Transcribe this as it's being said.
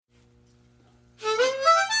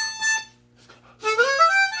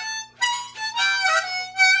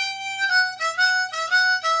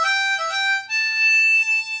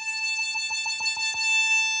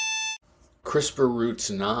CRISPR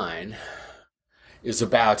Roots 9 is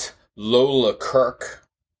about Lola Kirke,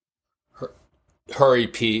 her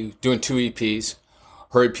EP, doing two EPs,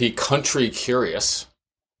 her EP Country Curious,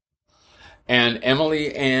 and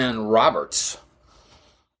Emily Ann Roberts,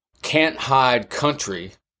 Can't Hide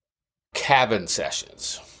Country Cabin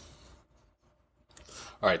Sessions.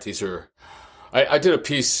 All right, these are, I did a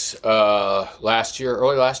piece early last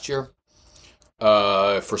year,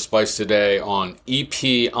 for Spice Today on EP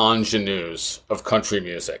ingenues of country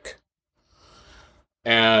music.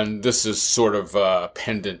 And this is sort of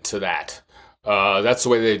pendant to that. That's the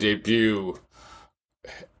way they debut,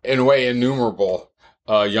 in a way, innumerable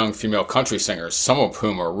young female country singers, some of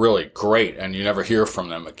whom are really great, and you never hear from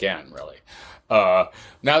them again, really.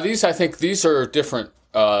 Now, I think these are different,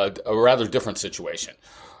 a rather different situation.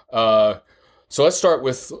 So let's start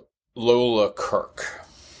with Lola Kirke.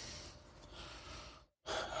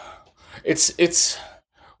 It's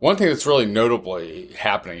one thing that's really notably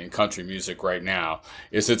happening in country music right now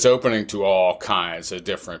is it's opening to all kinds of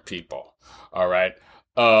different people. All right.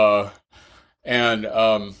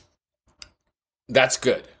 And that's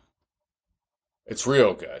good. It's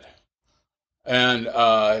real good. And,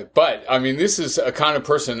 but I mean, this is a kind of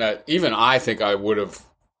person that even I think I would have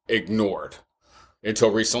ignored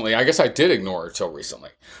until recently. I guess I did ignore her until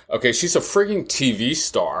recently. Okay. She's a frigging TV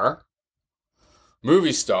star,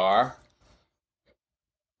 movie star,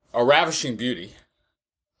 a ravishing beauty.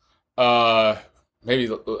 Maybe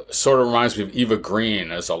sort of reminds me of Eva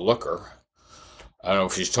Green as a looker. I don't know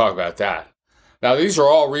if she's talking about that. Now, these are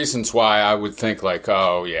all reasons why I would think like,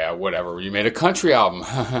 oh, yeah, whatever. You made a country album.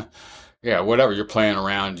 Yeah, whatever. You're playing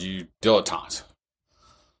around, you dilettantes.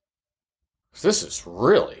 This is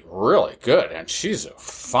really, really good. And she's a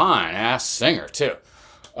fine-ass singer, too.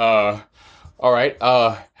 All right.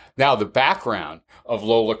 Now, the background of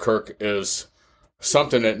Lola Kirke is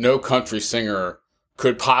something that no country singer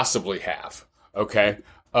could possibly have. Okay.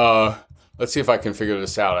 Let's see if I can figure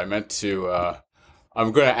this out. I meant to,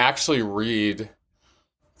 I'm going to actually read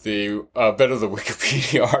the bit of the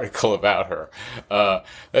Wikipedia article about her.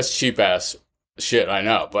 That's cheap ass shit, I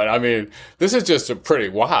know. But I mean, this is just a pretty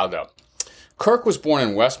wild though. Kirke was born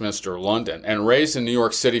in Westminster, London, and raised in New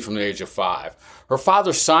York City from the age of 5. Her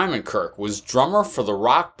father, Simon Kirke, was drummer for the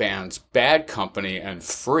rock bands Bad Company and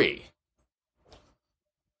Free.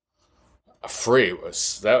 Free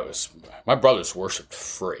was my brothers worshipped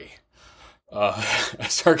Free.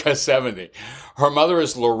 Circa 70. Her mother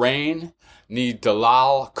is Lorraine Nee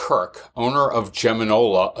Dalal Kirke, owner of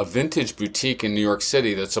Geminola, a vintage boutique in New York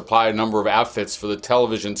City that supplied a number of outfits for the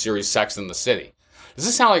television series Sex and the City. Does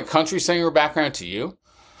this sound like a country singer background to you?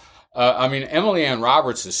 I mean, Emily Ann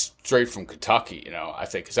Roberts is straight from Kentucky, I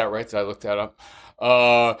think. Is that right? Did I look that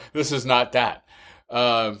up? This is not that.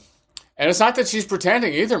 And it's not that she's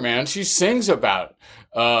pretending either, man. She sings about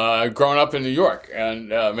growing up in New York and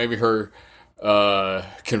maybe her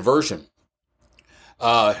conversion.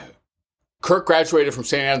 Kirke graduated from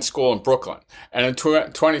St. Anne's School in Brooklyn and in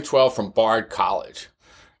 2012 from Bard College.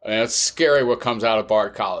 And it's scary what comes out of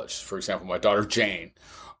Bard College. For example, my daughter Jane.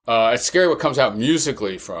 It's scary what comes out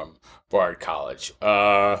musically from Bard College.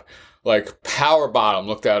 Like Power Bottom,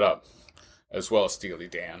 look that up, as well as Steely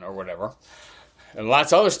Dan or whatever. And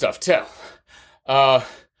lots of other stuff, too.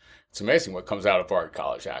 It's amazing what comes out of Bard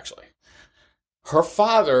College, actually. Her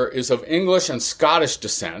father is of English and Scottish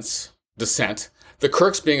descent, the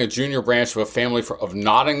Kirkes being a junior branch of a family of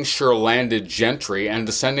Nottinghamshire landed gentry and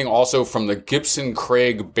descending also from the Gibson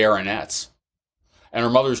Craig baronets. And her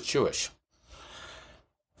mother's Jewish.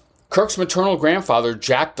 Kirke's maternal grandfather,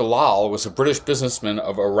 Jack Dalal, was a British businessman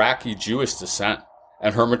of Iraqi Jewish descent.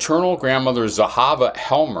 And her maternal grandmother, Zahava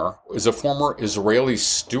Helmer, is a former Israeli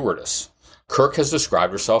stewardess. Kirke has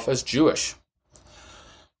described herself as Jewish,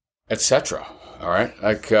 etc. All right,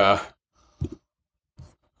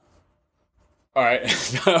 all right.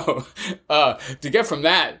 So, to get from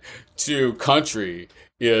that to country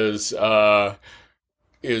is an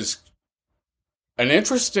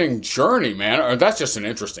interesting journey, man. Or that's just an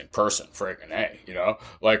interesting person, friggin' A.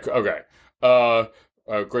 Okay,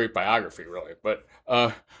 a great biography, really, but.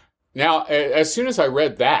 Now, as soon as I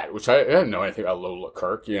read that, which I didn't know anything about Lola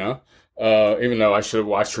Kirke, even though I should have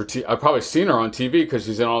watched her, I've probably seen her on TV because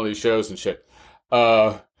she's in all these shows and shit,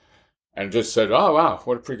 and just said, oh, wow,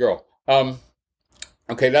 what a pretty girl.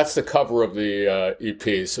 Okay, that's the cover of the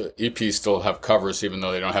EP. So EPs still have covers even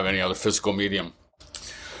though they don't have any other physical medium.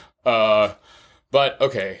 But,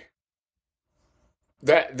 okay,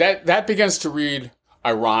 that begins to read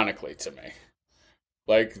ironically to me.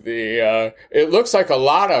 Like it looks like a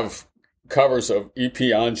lot of covers of EP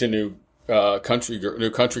ingenue new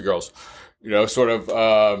country girls, sort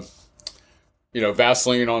of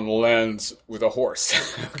Vaseline on the lens with a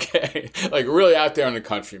horse. Okay. Like really out there in the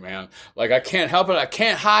country, man. Like I can't help it. I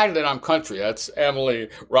can't hide that I'm country. That's Emily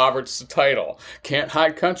Roberts' title. Can't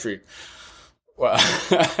hide country. Well,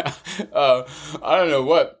 I don't know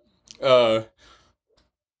what,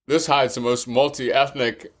 this hides the most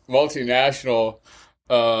multi-ethnic, multinational,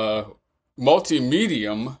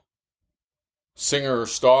 multi-medium singer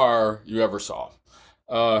star you ever saw.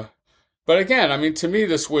 But again, I mean, to me,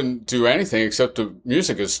 this wouldn't do anything except the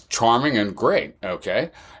music is charming and great,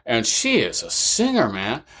 okay? And she is a singer,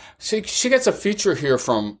 man. She gets a feature here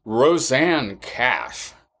from Rosanne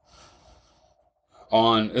Cash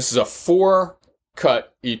this is a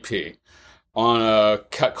 4-cut EP on a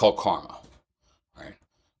cut called Karma, right?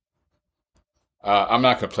 I'm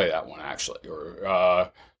not going to play that one, actually.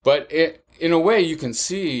 But in a way, you can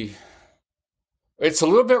see it's a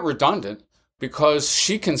little bit redundant, because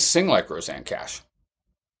she can sing like Rosanne Cash.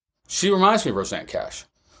 She reminds me of Rosanne Cash.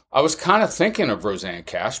 I was kind of thinking of Rosanne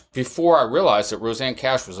Cash before I realized that Rosanne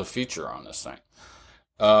Cash was a feature on this thing.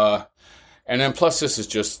 And then plus this is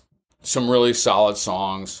just some really solid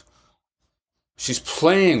songs. She's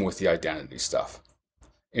playing with the identity stuff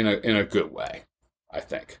in a good way, I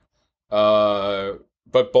think.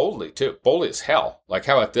 But boldly, too. Boldly as hell. Like,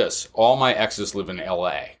 how about this? All my exes live in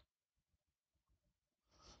L.A.,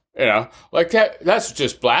 like that's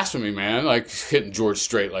just blasphemy, man. Like hitting George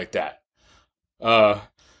Strait like that.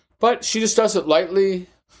 But she just does it lightly,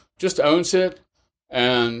 just owns it,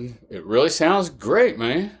 and it really sounds great,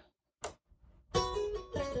 man.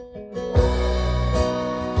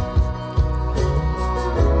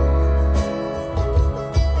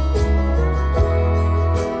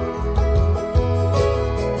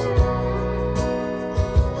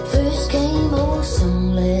 First came old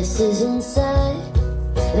sunglasses inside.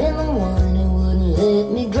 Then the one who wouldn't let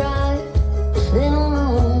me drive. Then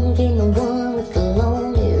along came the one with the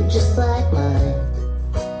long hair just like mine.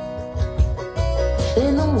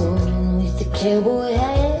 Then the woman with the cowboy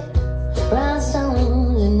hat,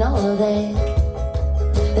 rhinestones and all of that.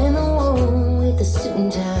 Then the one with the suit and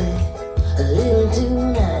tie, a little too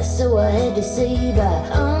nice, so I had to say bye.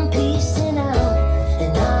 I'm peacing out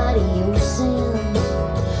and adios.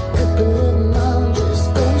 Couple of mom just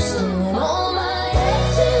ghosting. All my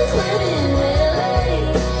exes live in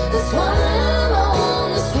LA. That's why I'm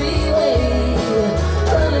on this freeway,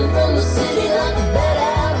 running from the city like a bat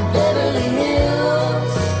out of Beverly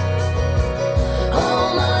Hills. All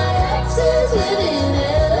my exes live in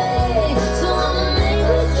LA, so I'ma make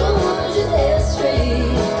with George and head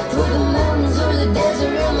straight through the mountains or the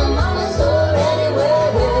desert or my mama's or anywhere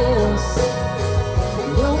else.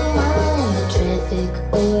 Don't mind the traffic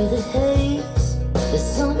or the haze, the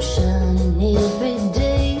sun shining every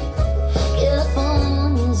day.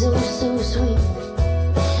 Californians are so sweet,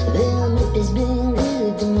 their milk has been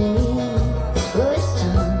good to me. But it's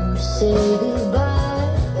time to say goodbye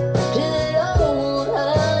to that old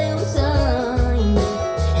Hollywood sign.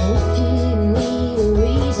 And if you need a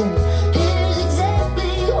reason, here's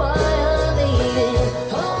exactly why I'm leaving.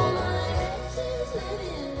 All my exes live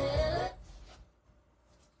in LA.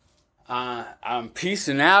 I'm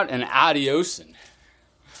peacing out and adiosing.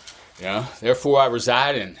 Therefore I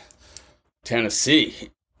reside in Tennessee.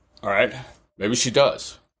 All right? Maybe she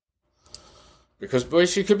does. Because, boy,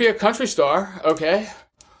 she could be a country star, okay?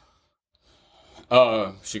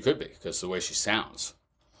 She could be, because the way she sounds.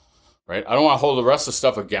 Right? I don't want to hold the rest of the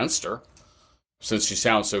stuff against her, since she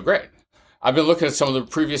sounds so great. I've been looking at some of the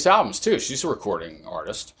previous albums, too. She's a recording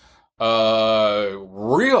artist.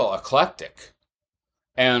 Real eclectic.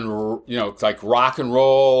 And, like rock and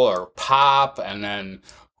roll or pop, and then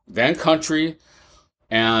country.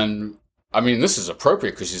 And, I mean, this is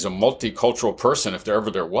appropriate because she's a multicultural person if there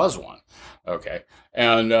was one. Okay.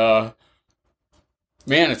 And, man,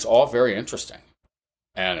 it's all very interesting.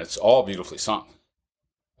 And it's all beautifully sung.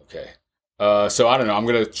 Okay. So, I don't know. I'm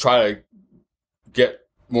going to try to get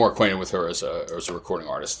more acquainted with her as a recording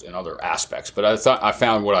artist in other aspects. But I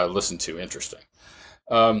found what I listened to interesting.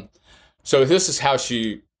 So this is how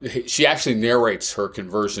she actually narrates her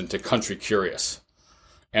conversion to country curious.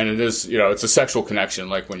 And it is, it's a sexual connection,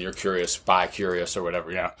 like when you're curious, bi-curious or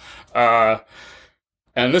whatever,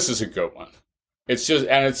 And this is a good one. It's just,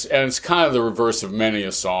 and it's kind of the reverse of many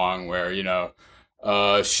a song where,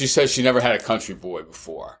 she says she never had a country boy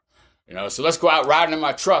before, so let's go out riding in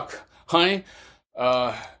my truck, honey.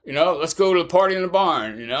 Let's go to the party in the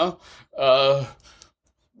barn, I'm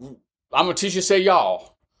going to teach you to say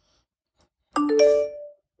y'all.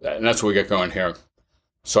 And that's what we get going here.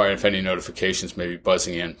 Sorry if any notifications may be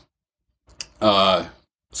buzzing in.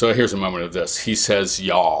 So here's a moment of this. He Says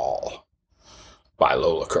Y'all by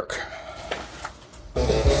Lola Kirke.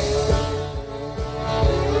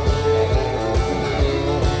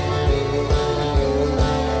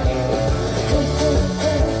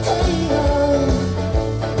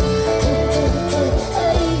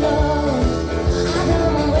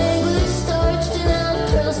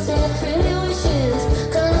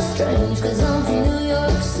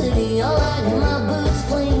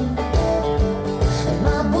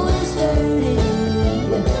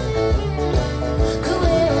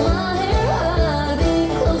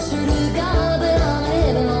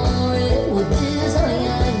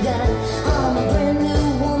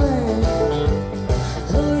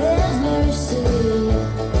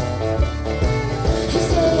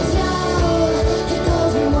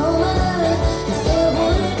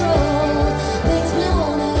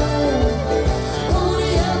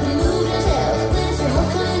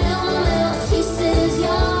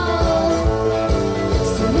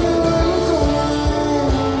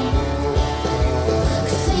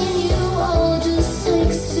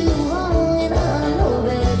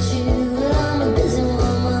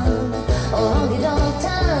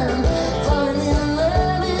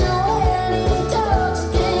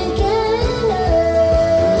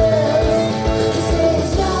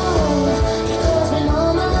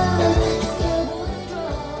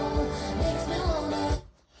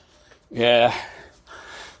 Yeah,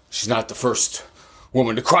 she's not the first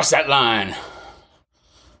woman to cross that line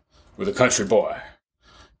with a country boy.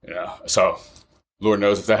 You know, so Lord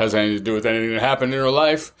knows if that has anything to do with anything that happened in her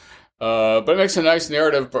life. But it makes a nice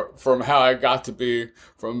narrative from how I got to be,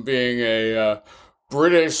 from being a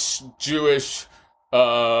British Jewish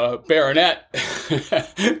baronet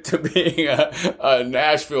to being a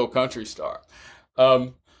Nashville country star.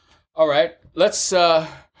 All right, let's.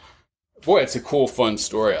 Boy, it's a cool, fun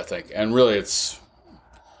story, I think, and really,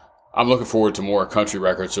 I'm looking forward to more country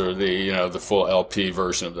records or the full LP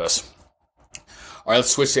version of this. All right,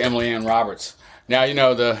 let's switch to Emily Ann Roberts. Now,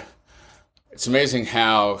 it's amazing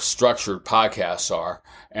how structured podcasts are,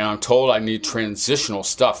 and I'm told I need transitional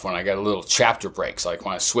stuff when I get a little chapter breaks, like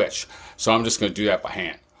when I switch. So I'm just going to do that by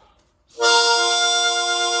hand.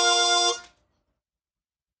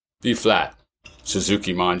 B flat,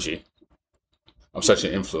 Suzuki Manji. I'm such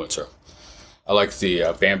an influencer. I like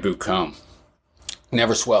the bamboo comb.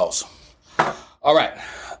 Never swells. All right.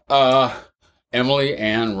 Emily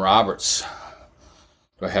Ann Roberts.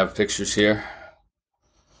 Do I have pictures here?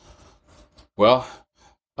 Well,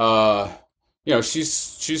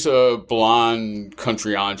 she's a blonde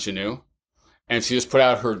country ingenue, and she just put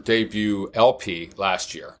out her debut LP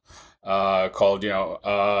last year, called,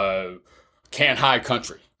 Can't Hide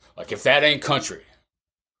Country. Like, if that ain't country.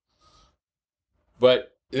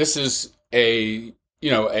 But this is an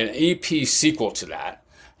EP sequel to that,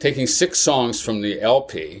 taking 6 songs from the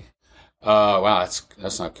LP. Wow,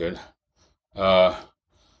 that's not good. Don't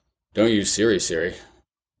use Siri.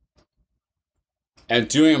 And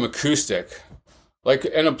doing them acoustic, like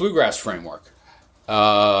in a bluegrass framework, in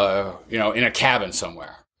a cabin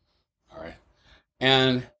somewhere. All right.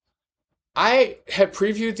 And I had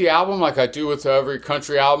previewed the album like I do with every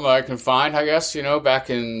country album I can find, I guess, back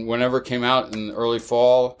in whenever it came out in early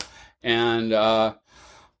fall. And I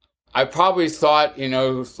probably thought,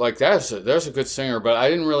 like there's a good singer, but I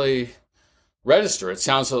didn't really register.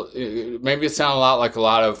 Maybe it sounded a lot like a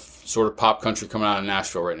lot of sort of pop country coming out of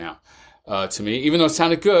Nashville right now to me, even though it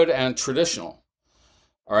sounded good and traditional.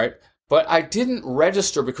 All right. But I didn't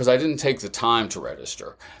register because I didn't take the time to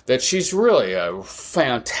register that she's really a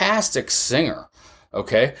fantastic singer,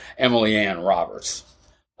 okay? Emily Ann Roberts.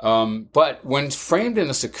 But when framed in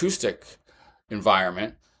this acoustic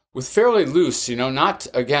environment with fairly loose, not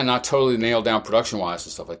totally nailed down production-wise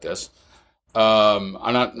and stuff like this. I'm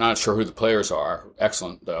not sure who the players are.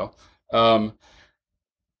 Excellent, though.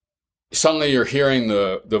 Suddenly you're hearing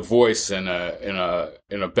the voice in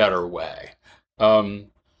a better way.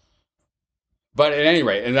 But at any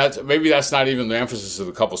rate, and that's not even the emphasis of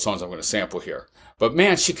the couple songs I'm going to sample here. But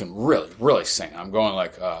man, she can really, really sing. I'm going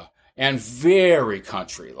like, and very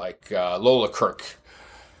country, like Lola Kirke.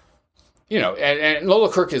 And Lola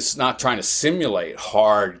Kirke is not trying to simulate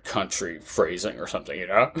hard country phrasing or something,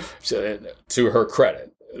 So, to her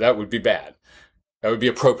credit. That would be bad. That would be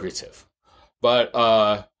appropriative. But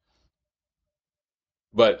I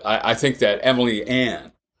think that Emily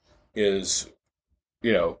Ann is,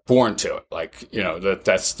 born to it. Like,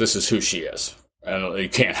 this is who she is. And you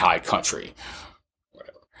can't hide country.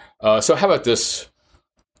 Whatever. So how about this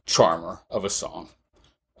charmer of a song?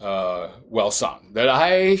 Well sung. That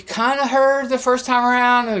I kind of heard the first time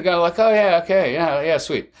around and go like, oh yeah, okay, yeah,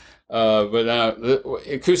 sweet. But the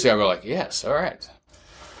acoustic, I go like, yes, all right.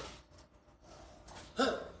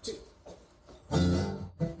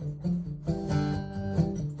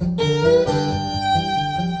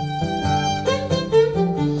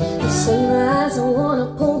 Sunrise, I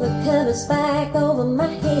wanna pull the covers back over my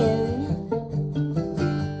head,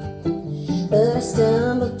 but I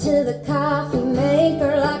stumble to the coffee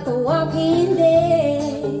maker like the walking dead.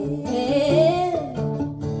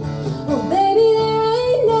 Well, baby, there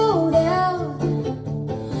ain't no doubt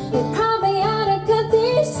we probably ought to cut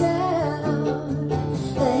this out,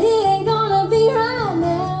 but it ain't gonna be right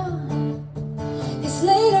now, 'cause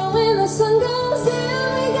later when the sun goes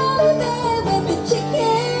down, we go to bed with the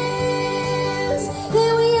chickens,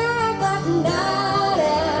 then we act like night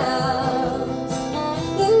owls.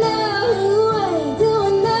 You know who ain't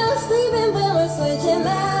doing no sleeping, but we're switching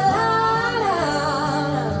that light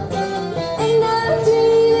out. Ain't no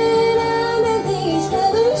dreaming under these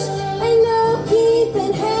covers, ain't no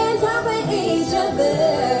keeping hands off of each other.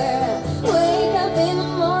 Wake up in the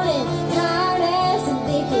morning, tired as the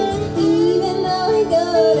dickens, even though we go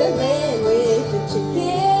to bed with the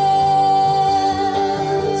chickens.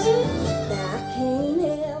 Now I can't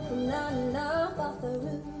help from nodding off the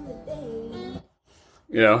roof today.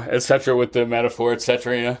 You know, etc. with the metaphor,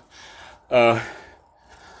 etc. You know,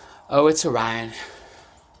 oh, it's Orion.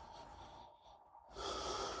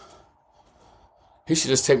 He should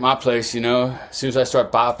just take my place. You know, as soon as I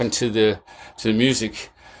start bopping to the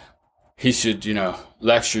music, he should, you know,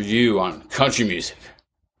 lecture you on country music.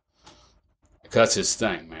 That's his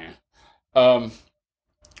thing, man. All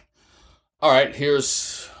right,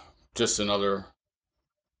 here's just another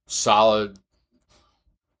solid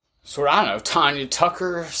sort of, I don't know, Tanya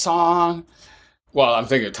Tucker song. Well, I'm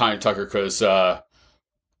thinking of Tanya Tucker because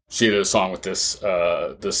she did a song with this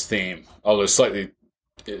theme, although slightly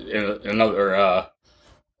in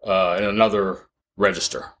another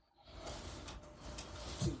register.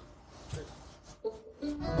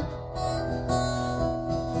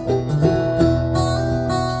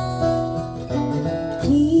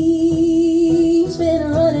 He's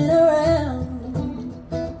been running around,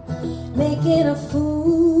 making a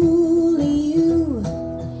fool of you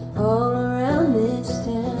all around this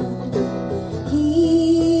town.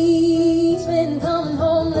 He's been coming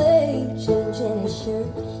home late, changing his shirt,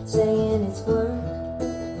 saying it's work.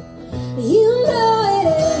 You know it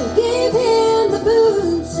ain't. Give him the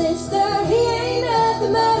boot, sister. He ain't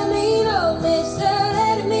nothing but a mean old mister.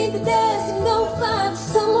 Let him eat the dust and go find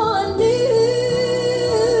someone new.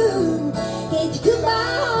 Get your goodbye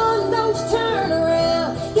on, don't you turn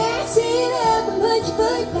around. Gas it up and put your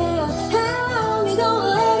foot down. How long you gonna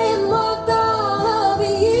let him walk all over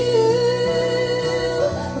you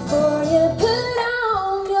before you put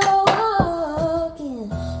on your walking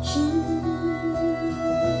shoes?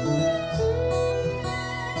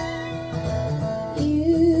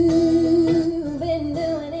 You've been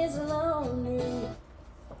doing his laundry.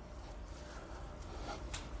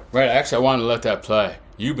 Right, actually, I wanted to let that play.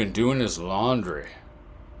 You've been doing his laundry.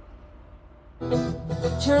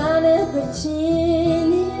 Trying to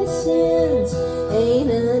pretend his sins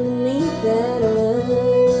ain't underneath that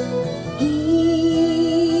rug.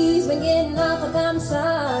 He's been getting off like I'm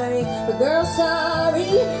sorry, but girl, sorry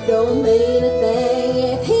don't mean a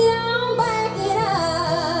thing if he don't back it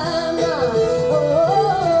up. No.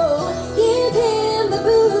 Oh, give him the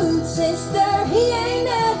boot, sister. He ain't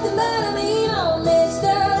nothing but a mean old mister.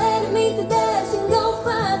 Let him eat the dust and go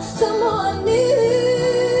find someone new.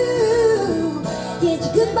 Get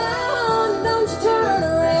your goodbye on, don't you turn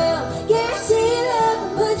around. Gas it up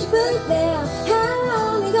and put your foot down. How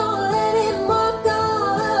long you gonna let him walk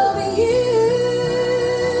all over you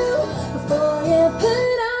before you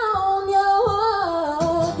put on your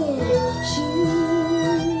walking shoes?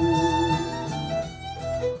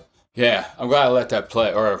 Yeah, I'm glad I let that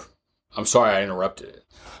play, or I'm sorry I interrupted it.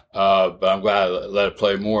 But I'm glad I let it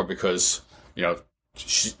play more because, you know,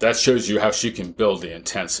 that shows you how she can build the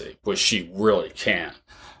intensity, which she really can.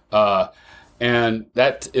 And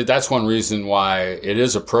that's one reason why it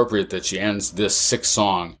is appropriate that she ends this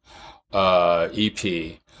 6-song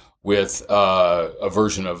EP with a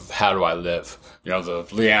version of How Do I Live? You know, the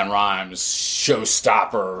Leanne Rimes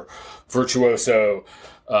showstopper, virtuoso,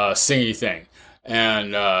 singy thing.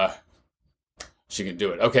 And she can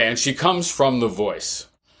do it. Okay, and she comes from the voice.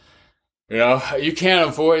 You know, you can't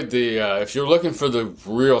avoid the, if you're looking for the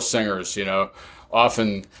real singers, you know,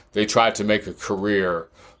 often they try to make a career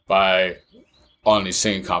on these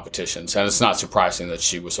singing competitions. And it's not surprising that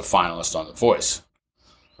she was a finalist on The Voice,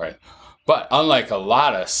 right? But unlike a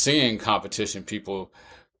lot of singing competition people,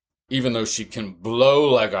 even though she can blow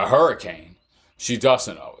like a hurricane, she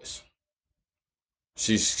doesn't always.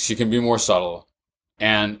 She can be more subtle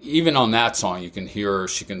And even on that song, you can hear her,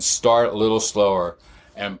 she can start a little slower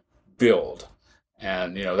and build.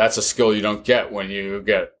 And, that's a skill you don't get when you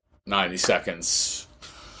get 90 seconds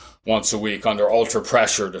once a week under ultra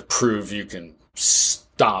pressure to prove you can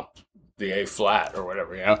stomp the A flat or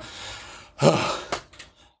whatever,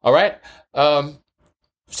 All right. So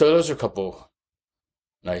those are a couple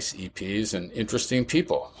nice EPs and interesting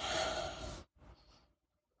people.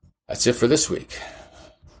 That's it for this week.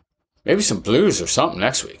 Maybe some blues or something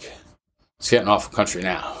next week. It's getting awful country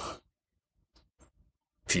now.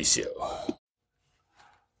 Peace, yo.